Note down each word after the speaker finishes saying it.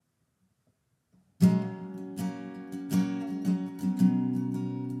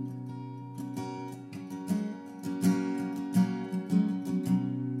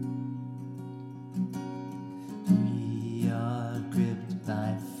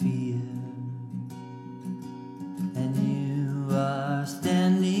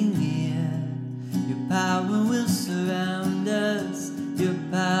will surround us, your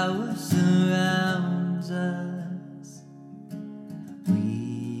power surrounds us.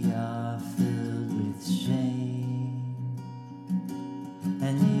 We are filled with shame,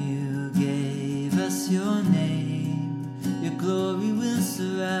 and you gave us your name. Your glory will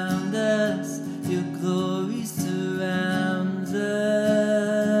surround us, your glory surrounds us.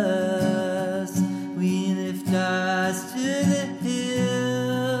 We lift our eyes to the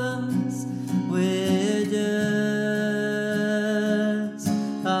hills. Where does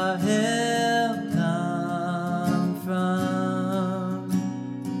our help come from?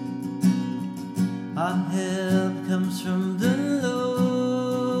 Our help comes from the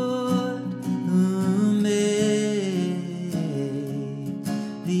Lord who made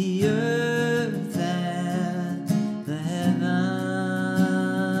the earth and the heavens,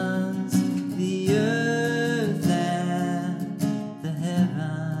 the earth and the heavens.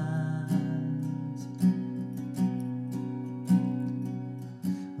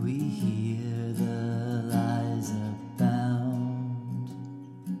 We hear the lies abound,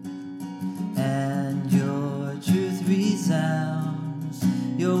 and your truth resounds.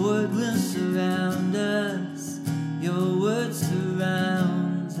 Your word will surround us, your word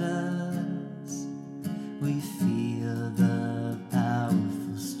surrounds us. We feel the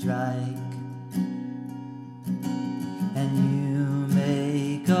powerful strike, and you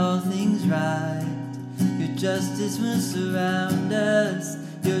make all things right. Your justice will surround us,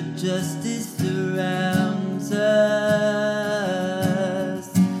 your justice surrounds us.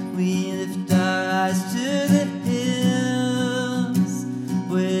 We lift our eyes to the hills.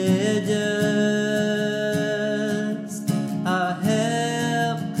 Where does our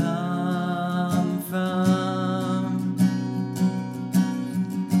help come from?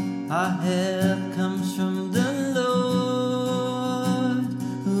 Our help comes from the Lord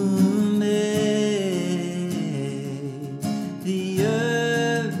who made the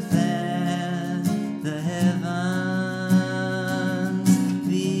earth and the heavens,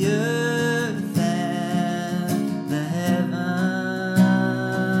 the earth and the heavens.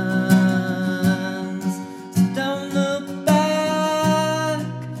 So don't look back,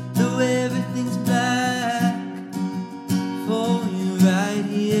 though everything's black, for you right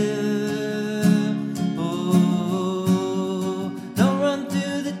here. Oh, don't run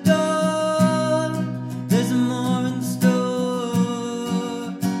through the door, there's more in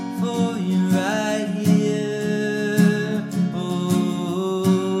store for you right here.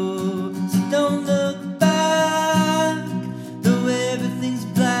 Oh, so don't look back, though everything's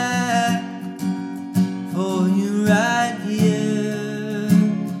black, for you right here.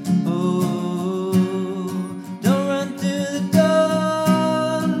 Oh, don't run through the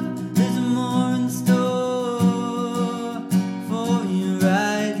door, there's more in store for you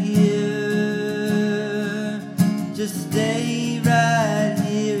right here. Just stay right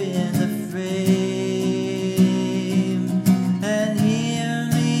here in the frame and hear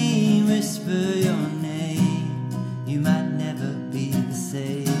me whisper your name. You might never be the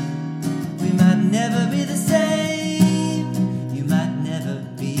same. We might never be the same. You might never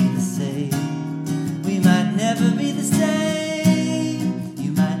be the same. We might never be the same.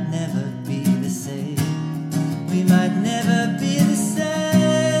 You might never be the same. We might never be the same.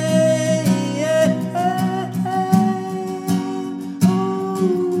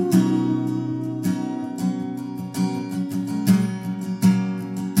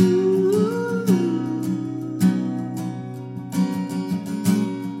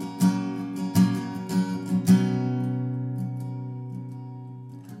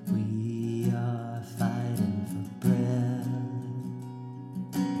 We are fighting for bread,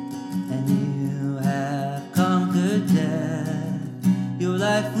 and you have conquered death. Your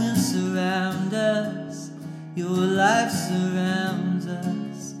life will surround us, your life surrounds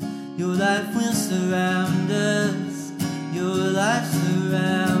us, your life will surround us, your life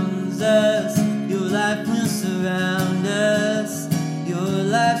surrounds us, your life will surround us, your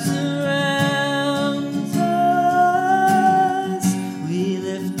life surrounds us. We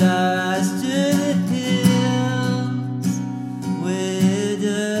lift our eyes to the hills. Where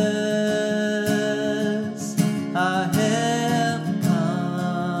does our help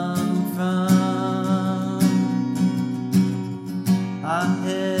come from? Our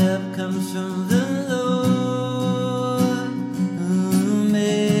help comes from the Lord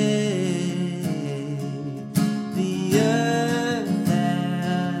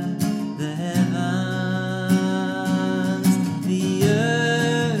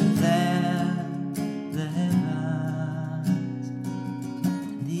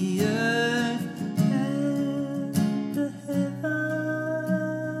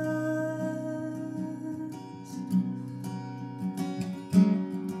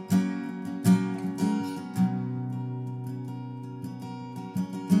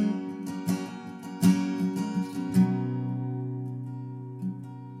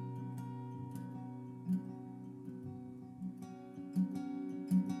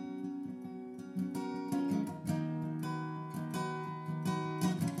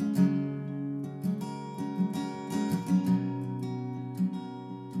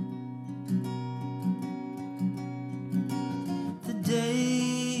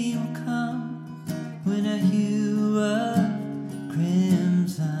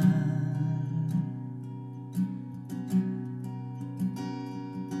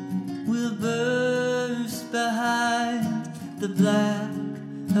the black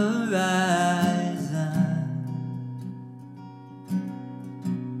horizon.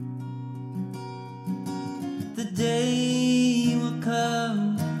 The day will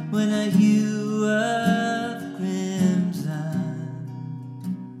come when a hue of crimson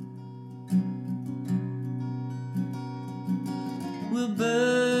will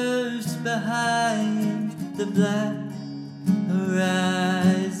burst behind the black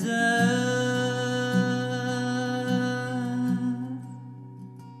horizon.